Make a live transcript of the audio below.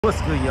What's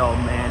good, y'all,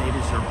 man? It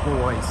is your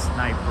boy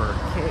Sniper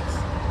Kicks,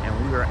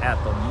 and we are at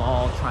the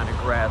mall trying to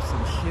grab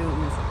some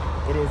shoes.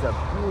 It is a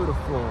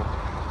beautiful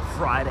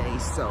Friday,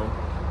 so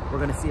we're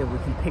gonna see if we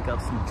can pick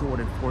up some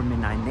Jordan 4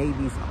 Midnight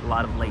Navies. A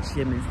lot of late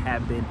shipments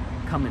have been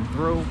coming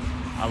through.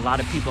 A lot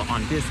of people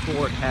on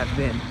Discord have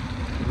been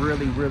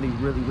really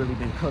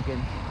been cooking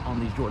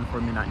on these Jordan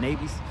 4 Midnight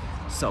Navies.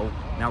 So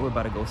now we're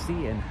about to go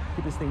see and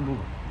keep this thing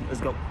moving.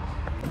 Let's go.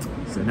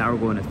 So now we're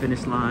going to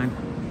finish line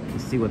to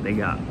see what they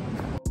got.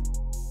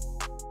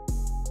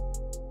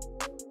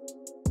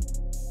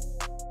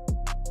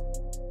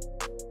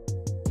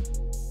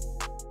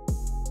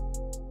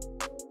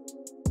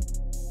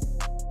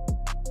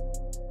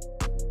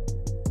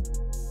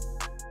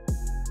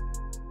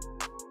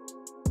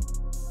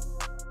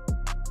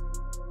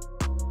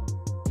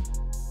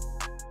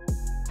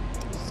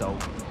 So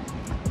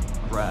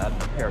grab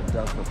a pair of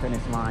ducks for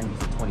finish line,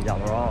 use a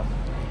 $20 off.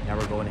 Now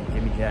we're going to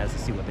Jimmy Jazz to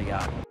see what they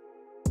got.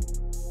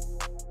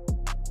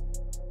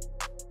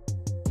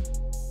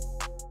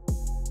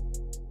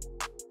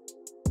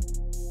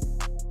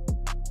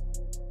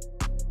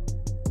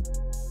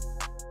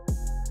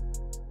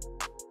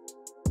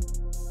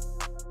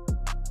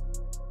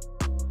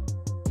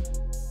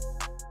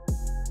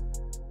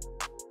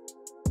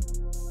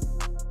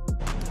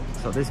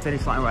 So this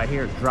finish line right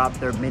here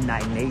dropped their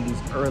Midnight Navies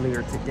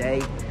earlier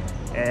today.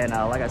 And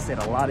like I said,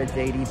 a lot of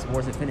JD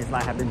Sports and Finish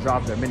Line have been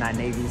dropping their Midnight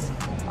Navies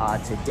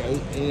today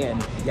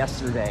and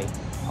yesterday.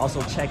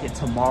 Also check it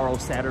tomorrow,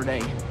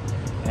 Saturday.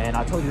 And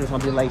I told you there's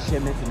gonna be late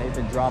shipments and they've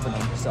been dropping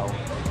them. So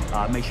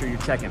make sure you're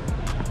checking.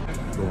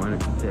 Going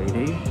into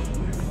JD.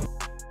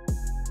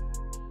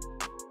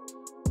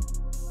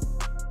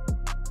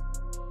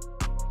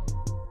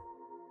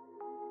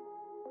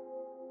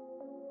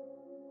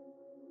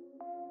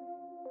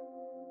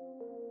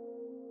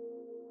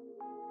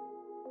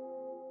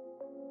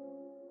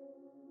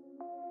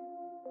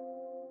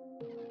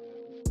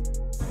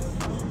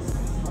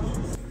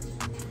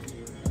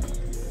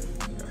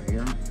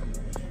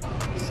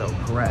 So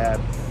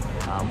grab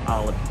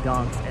Olive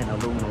Dunks and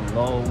Aluminum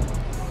Low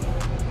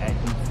at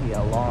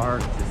DTLR.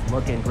 Just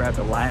look and grab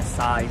the last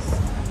size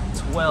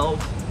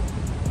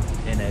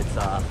 12. And it's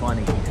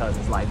funny because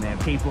it's like, man,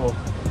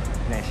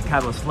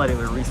 Chicago's flooded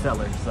with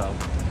resellers. So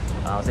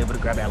I was able to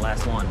grab that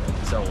last one.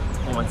 So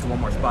on to one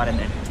more spot and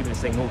then keep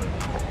this thing moving.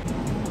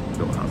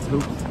 Go House of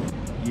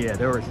Hoops. Yeah,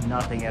 there was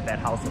nothing at that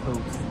House of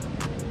Hoops.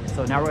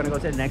 So now we're gonna go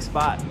to the next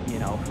spot, you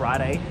know,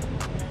 Friday.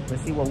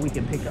 Let's see what we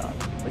can pick up.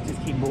 Let's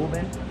just keep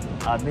moving.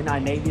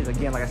 Midnight Navies,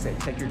 again, like I said,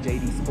 check your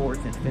JD Sports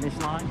and Finish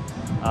Line.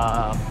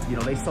 You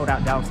know, they sold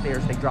out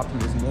downstairs. They dropped them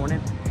this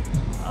morning.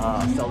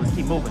 So let's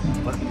keep moving.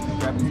 Let's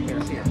grab these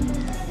pairs here.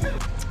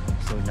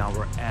 So now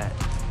we're at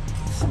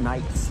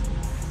Snipes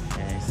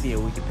and see if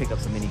we can pick up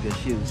some many good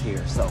shoes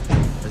here. So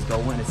let's go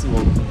in and see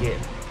what we can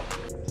get.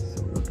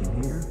 So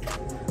looking here,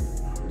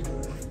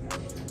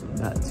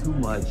 not too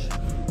much.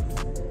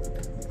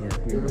 Yeah,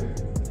 here.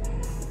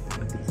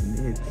 Look at these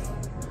mids,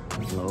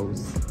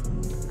 lows.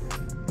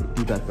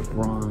 You got the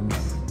bronze.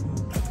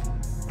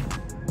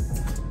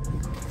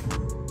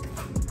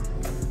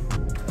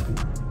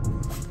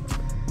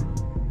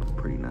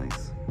 Pretty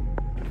nice.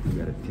 You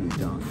got a few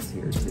dunks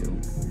here too.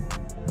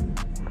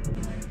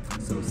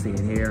 So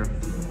seeing here,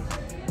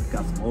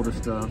 got some older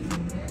stuff.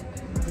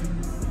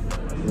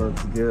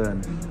 Looks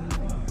good.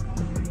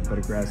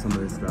 Better grab some of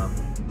this stuff.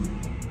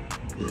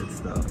 Good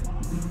stuff.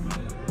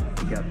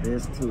 We got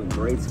this too in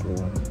grade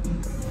school.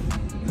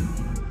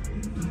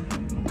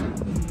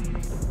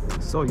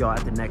 So y'all,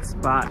 at the next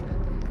spot,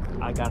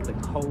 I got the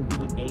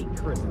Kobe 8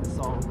 Christmas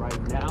song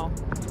right now.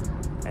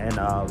 And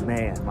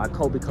man, my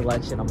Kobe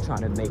collection, I'm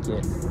trying to make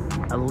it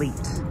elite.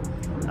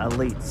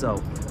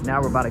 So now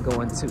we're about to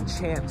go into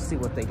Champs, see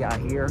what they got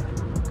here.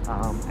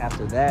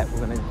 After that,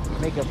 we're gonna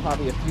make up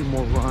probably a few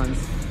more runs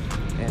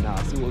and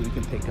see what we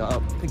can pick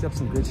up. Picked up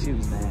some good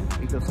shoes, man.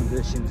 Picked up some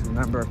good shoes.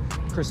 Remember,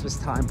 Christmas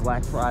time,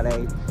 Black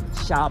Friday,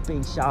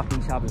 shopping.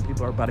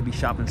 People are about to be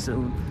shopping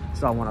soon.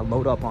 So I wanna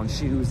load up on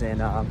shoes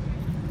and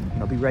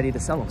I'll be ready to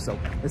sell them. So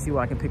let's see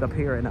what I can pick up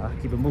here and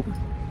keep it moving.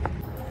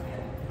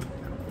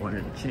 One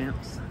of the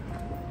Champs.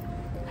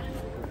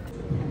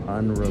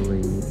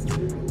 Unreleased.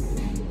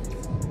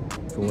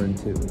 Jordan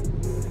 2.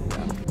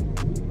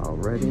 Yeah. All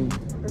ready.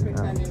 Perfect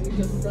timing. We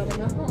just brought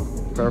them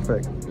out.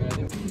 Perfect.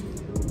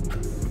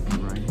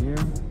 Right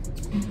here.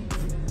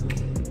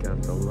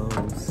 Got the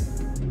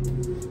lows.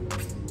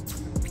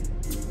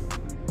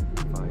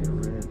 Fire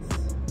reds.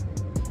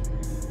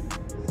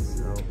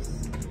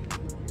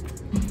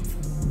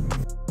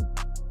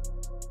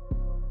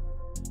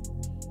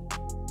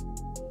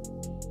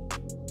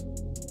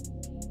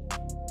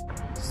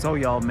 So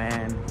y'all,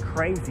 man,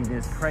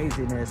 craziness.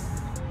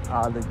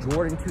 The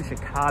Jordan 2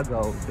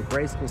 Chicago, the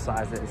grade school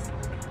sizes,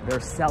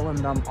 they're selling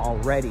them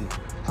already.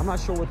 I'm not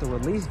sure what the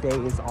release date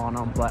is on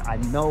them, but I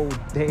know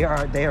they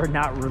are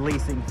not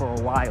releasing for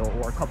a while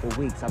or a couple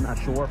weeks. I'm not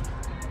sure,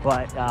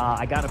 but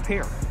I got a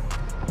pair.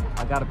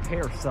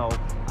 So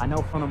I know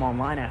from them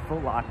online at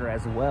Foot Locker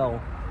as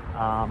well.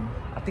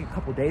 I think a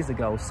couple days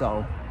ago.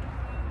 So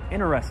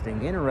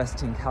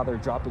Interesting how they're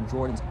dropping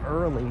Jordans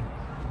early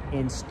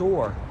in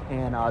store,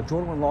 and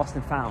Jordan 1 lost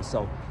and found.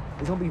 So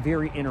it's gonna be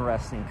very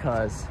interesting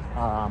because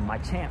my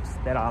champs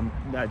that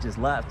I just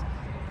left,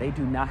 they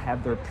do not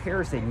have their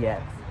pairs in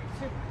yet.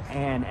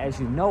 And as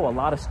you know, a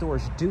lot of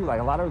stores do, like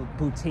a lot of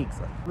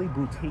boutiques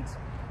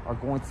are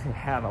going to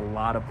have a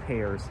lot of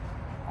pairs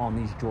on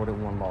these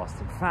Jordan 1 lost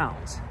and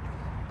founds.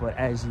 But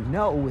as you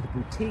know, with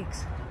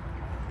boutiques,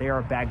 they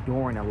are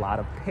backdooring a lot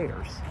of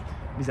pairs.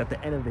 Because at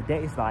the end of the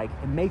day, it's like,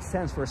 it makes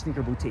sense for a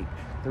sneaker boutique.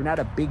 They're not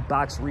a big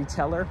box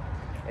retailer.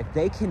 If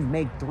they can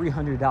make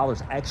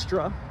 $300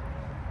 extra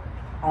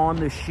on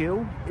the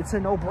shoe, it's a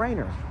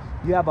no-brainer.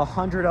 You have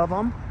 100 of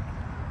them,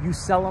 you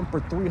sell them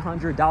for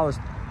 $300,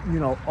 you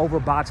know, over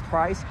box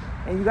price.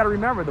 And you got to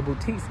remember, the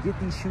boutiques get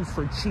these shoes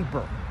for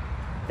cheaper.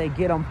 They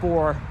get them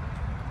for,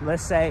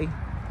 let's say,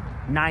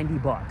 90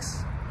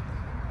 bucks.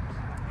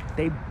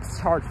 They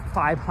charge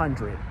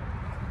 500.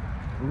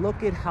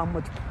 Look at how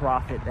much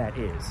profit that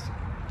is.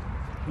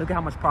 Look at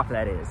how much profit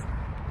that is.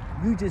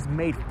 You just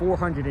made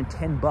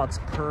 410 bucks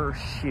per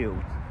shoe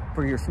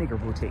for your sneaker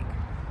boutique.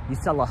 You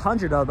sell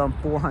 100 of them,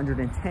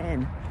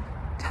 410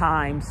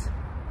 times,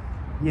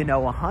 you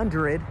know,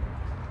 100.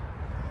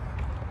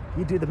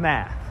 You do the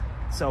math.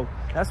 So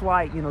that's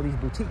why, you know, these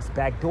boutiques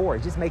backdoor.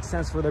 It just makes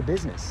sense for their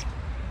business.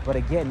 But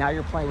again, now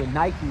you're playing with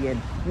Nike,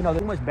 and you know,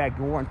 there's too much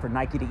backdooring for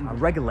Nike to even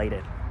regulate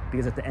it,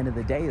 because at the end of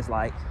the day, it's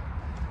like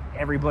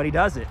everybody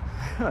does it.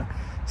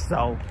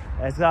 So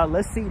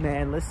let's see,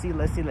 man. Let's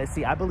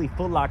see. I believe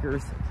Foot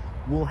Lockers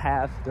will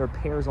have their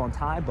pairs on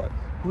time, but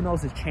who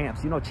knows if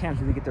Champs? You know, Champs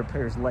usually get their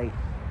pairs late,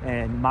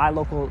 and my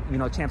local, you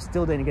know, Champs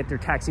still didn't get their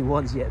Taxi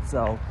 1s yet.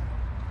 So,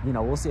 you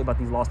know, we'll see about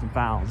these lost and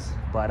founds.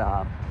 But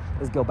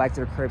let's go back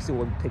to the crib, see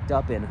what we picked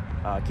up, and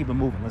keep it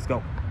moving. Let's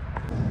go.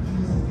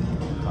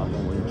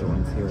 One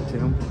joints here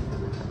too.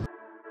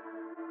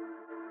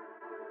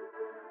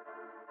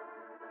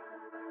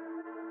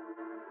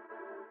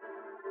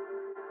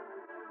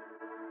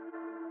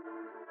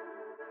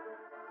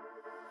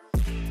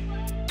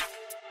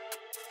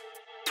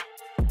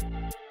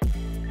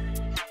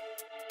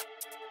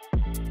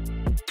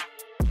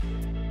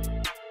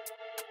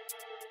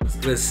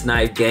 Good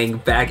Snipe Gang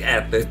back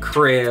at the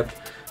crib.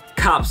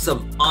 Cop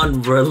some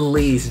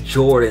unreleased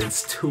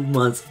Jordans 2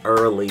 months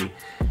early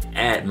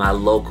at my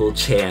local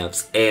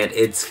Champs, and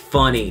it's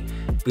funny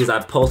because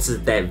I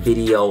posted that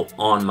video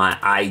on my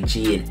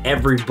IG and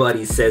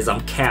everybody says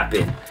I'm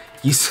capping.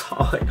 You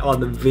saw it on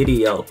the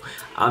video.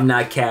 I'm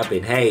not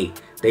capping. Hey,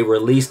 they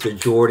released the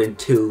Jordan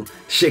 2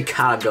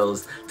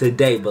 Chicago's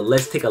today, but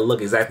let's take a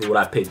look exactly what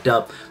I picked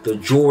up. The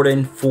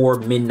Jordan 4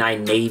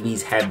 Midnight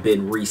Navies have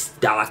been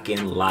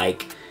restocking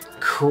like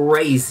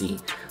crazy.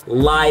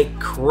 Like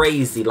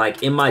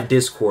in my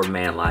Discord,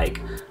 man,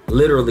 like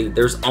literally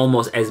there's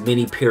almost as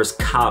many pairs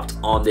copped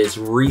on this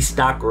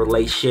restock or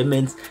late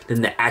shipments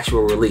than the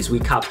actual release. We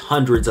copped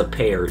hundreds of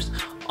pairs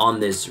on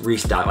this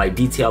restock, like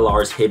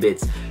DTLRs,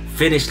 Hibbits.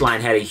 Finish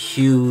Line had a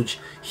huge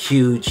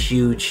late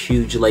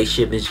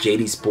shipments.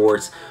 JD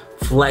Sports,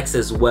 Flex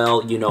as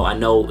well. You know, I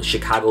know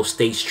Chicago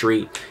State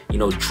Street, you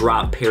know,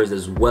 dropped pairs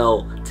as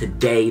well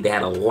today. They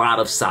had a lot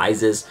of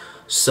sizes.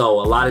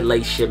 So a lot of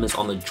late shipments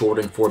on the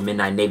Jordan 4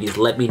 Midnight Navies.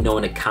 Let me know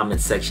in the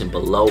comment section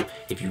below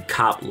if you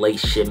cop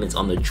late shipments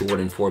on the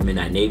Jordan 4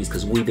 Midnight Navies,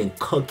 because we've been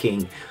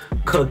cooking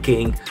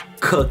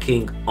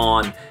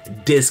on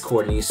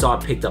Discord, and you saw I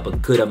picked up a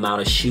good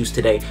amount of shoes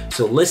today.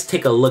 So let's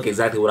take a look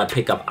exactly what I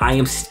pick up. I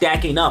am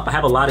stacking up. I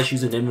have a lot of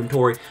shoes in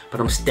inventory, but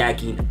I'm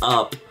stacking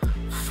up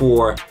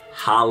for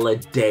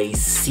holiday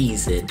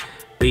season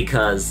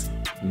because,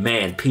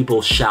 man,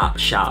 people shop.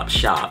 So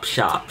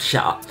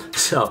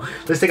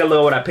let's take a look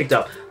at what I picked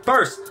up.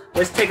 First,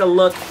 let's take a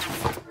look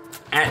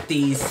at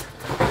these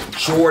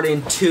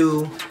Jordan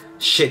 2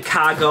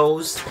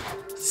 Chicago's,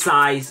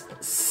 size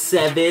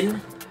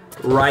 7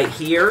 right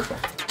here.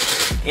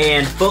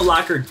 And Foot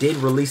Locker did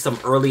release some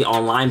early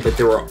online, but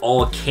they were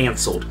all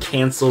canceled.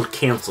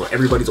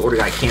 Everybody's order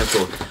got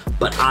canceled.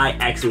 But I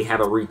actually have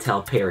a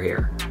retail pair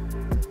here.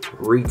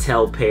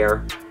 Retail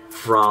pair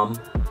from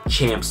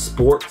Champs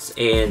Sports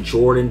and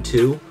Jordan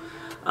 2.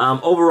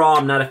 Overall,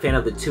 I'm not a fan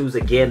of the 2s.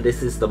 Again,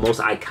 this is the most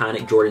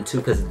iconic Jordan 2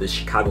 because of the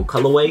Chicago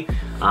colorway.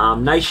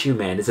 Nice shoe,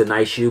 man. It's a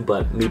nice shoe,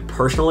 but me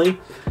personally,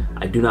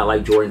 I do not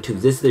like Jordan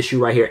 2s. This is the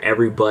shoe right here.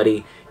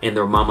 Everybody and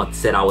their mama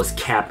said I was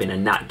capping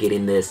and not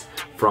getting this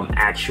from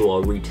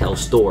actual retail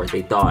store.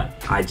 They thought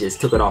I just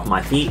took it off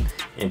my feet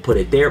and put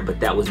it there, but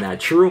that was not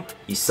true.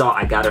 You saw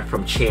I got it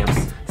from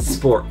Champs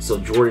Sports. So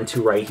Jordan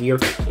 2 right here.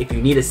 If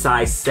you need a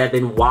size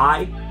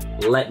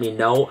 7Y, let me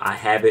know. I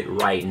have it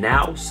right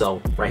now.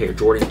 So right here,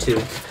 Jordan 2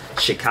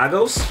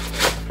 Chicago's.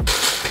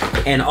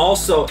 And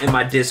also in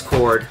my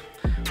Discord,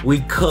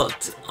 we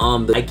cooked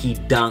the Nike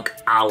Dunk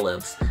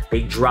Olives.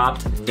 They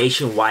dropped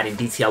nationwide in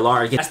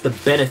DTLR. Again, that's the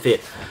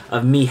benefit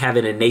of me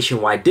having a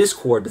nationwide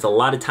Discord, because a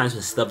lot of times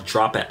when stuff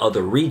drop at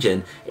other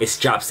region, it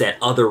drops at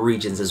other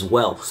regions as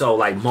well. So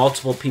like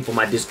multiple people in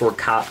my Discord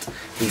copped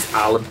these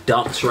Olive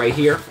Dunks right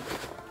here.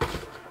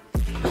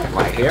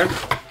 Right here.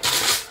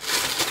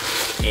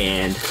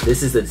 And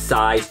this is a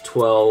size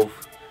 12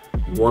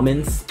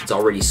 women's. It's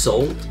already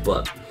sold,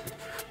 but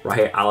right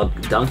here, Olive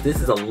Dunks.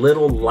 This is a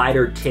little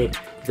lighter tint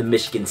than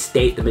Michigan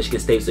State. The Michigan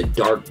State is a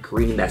dark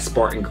green, that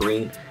Spartan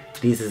green.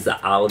 This is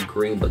the olive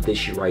green, but this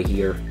shoe right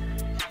here,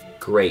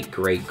 great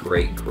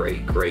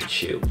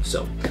shoe.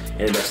 So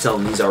ended up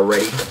selling these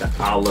already, the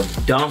Olive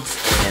Dunks,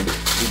 and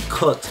we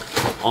cooked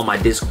on my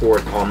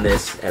Discord on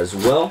this as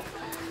well.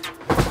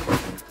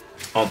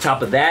 On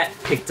top of that,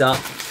 picked up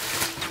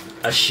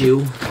a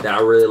shoe that I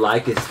really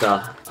like. It's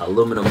the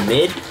aluminum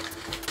mid,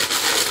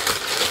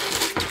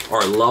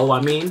 or low,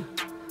 I mean.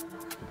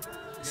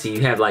 So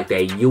you have like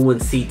that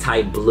UNC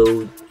type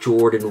blue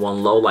Jordan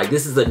 1 low. Like,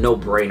 this is a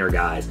no-brainer,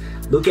 guys.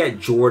 Look at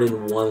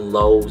Jordan 1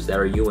 lows that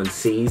are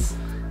UNCs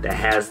that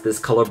has this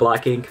color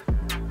blocking.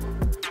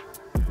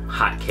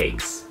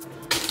 Hotcakes.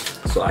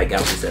 So I got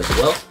this as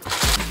well.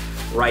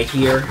 Right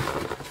here,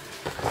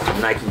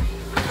 Nike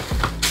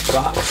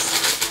box.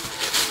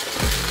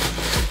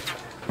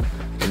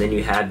 And then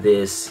you have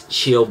this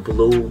chill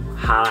blue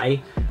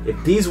high.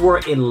 If these were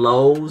in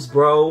lows,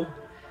 bro,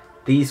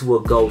 these will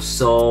go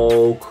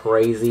so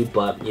crazy,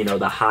 but you know,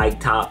 the high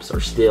tops are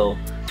still,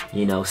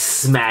 you know,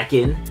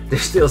 smacking. They're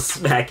still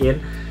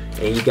smacking.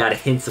 And you got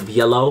hints of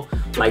yellow.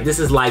 Like, this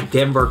is like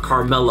Denver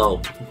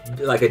Carmelo,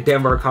 like a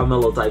Denver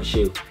Carmelo type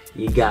shoe.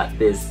 You got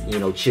this, you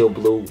know, chill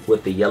blue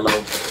with the yellow.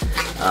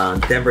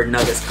 Denver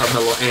Nuggets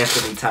Carmelo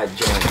Anthony type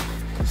joint.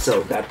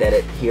 So got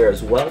that here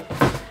as well.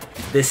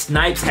 This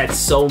Snipes had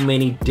so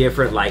many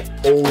different like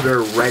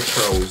older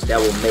retros that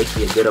will make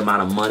you a good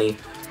amount of money.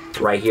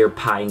 Right here,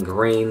 Pine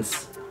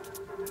Greens.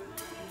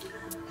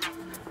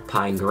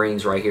 Pine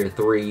Greens right here,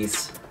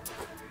 3s.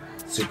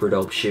 Super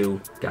dope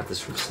shoe. Got this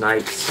from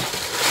Snipes.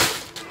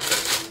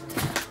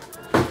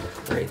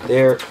 Right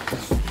there.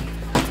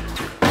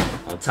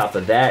 On top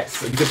of that,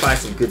 so you can buy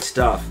some good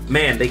stuff.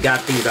 Man, they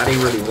got these. I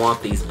didn't really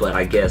want these, but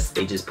I guess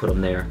they just put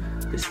them there.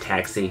 This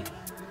Taxi.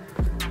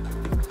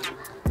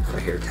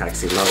 Right here,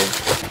 Taxi low.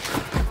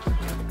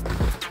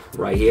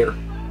 Right here.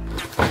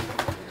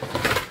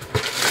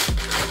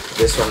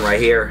 This one right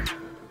here,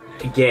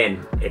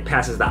 again, it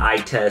passes the eye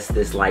test.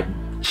 This like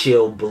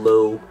chill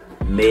blue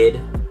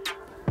mid,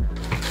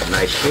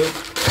 nice shoe.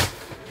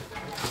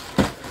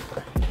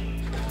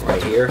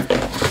 Right here,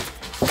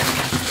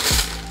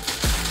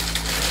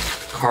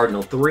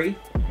 Cardinal 3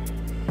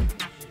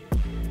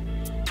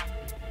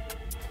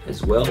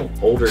 as well,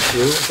 older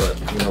shoe,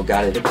 but you know,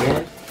 got it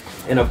again.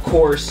 And of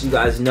course, you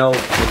guys know,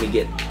 let me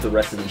get the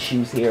rest of these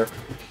shoes here.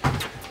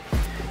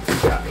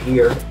 Got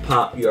here,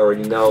 Pop, you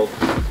already know.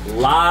 A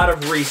lot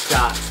of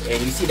restocks,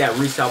 and you see that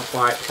restock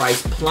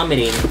price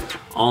plummeting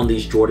on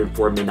these Jordan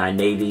 4 Midnight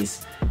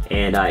Navies.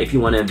 And if you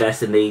want to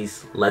invest in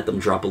these, let them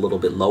drop a little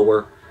bit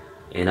lower,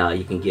 and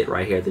you can get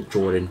right here the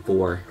Jordan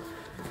 4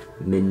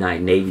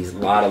 Midnight Navies. A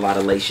lot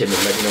of late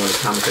shipment. Let me know in the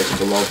comment section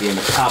below if you're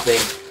into topping.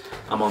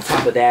 I'm on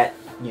top of that,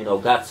 you know,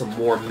 got some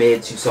more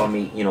mids. You saw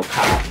me, you know,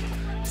 cop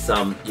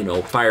some, you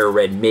know, fire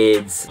red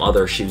mids,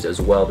 other shoes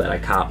as well that I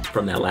copped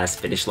from that last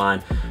Finish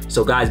Line.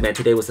 So guys, man,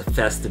 today was a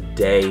festive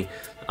day.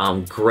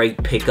 Great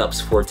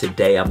pickups for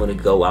today. I'm gonna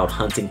go out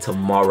hunting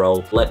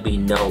tomorrow. Let me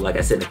know, like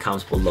I said in the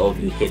comments below, if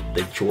you hit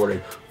the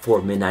Jordan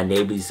 4 Midnight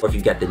Navies, or if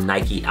you got the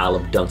Nike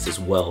Olive Dunks as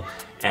well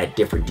at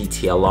different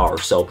DTLR.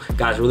 So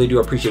guys, really do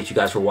appreciate you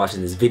guys for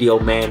watching this video,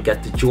 man.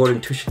 Got the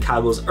Jordan 2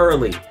 Chicago's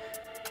early.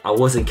 I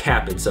wasn't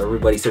capping, so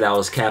everybody said I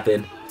was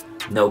capping.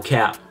 No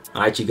cap.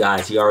 All right, you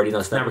guys, you already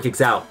know. Snapper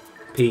Kicks out.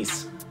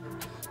 Peace.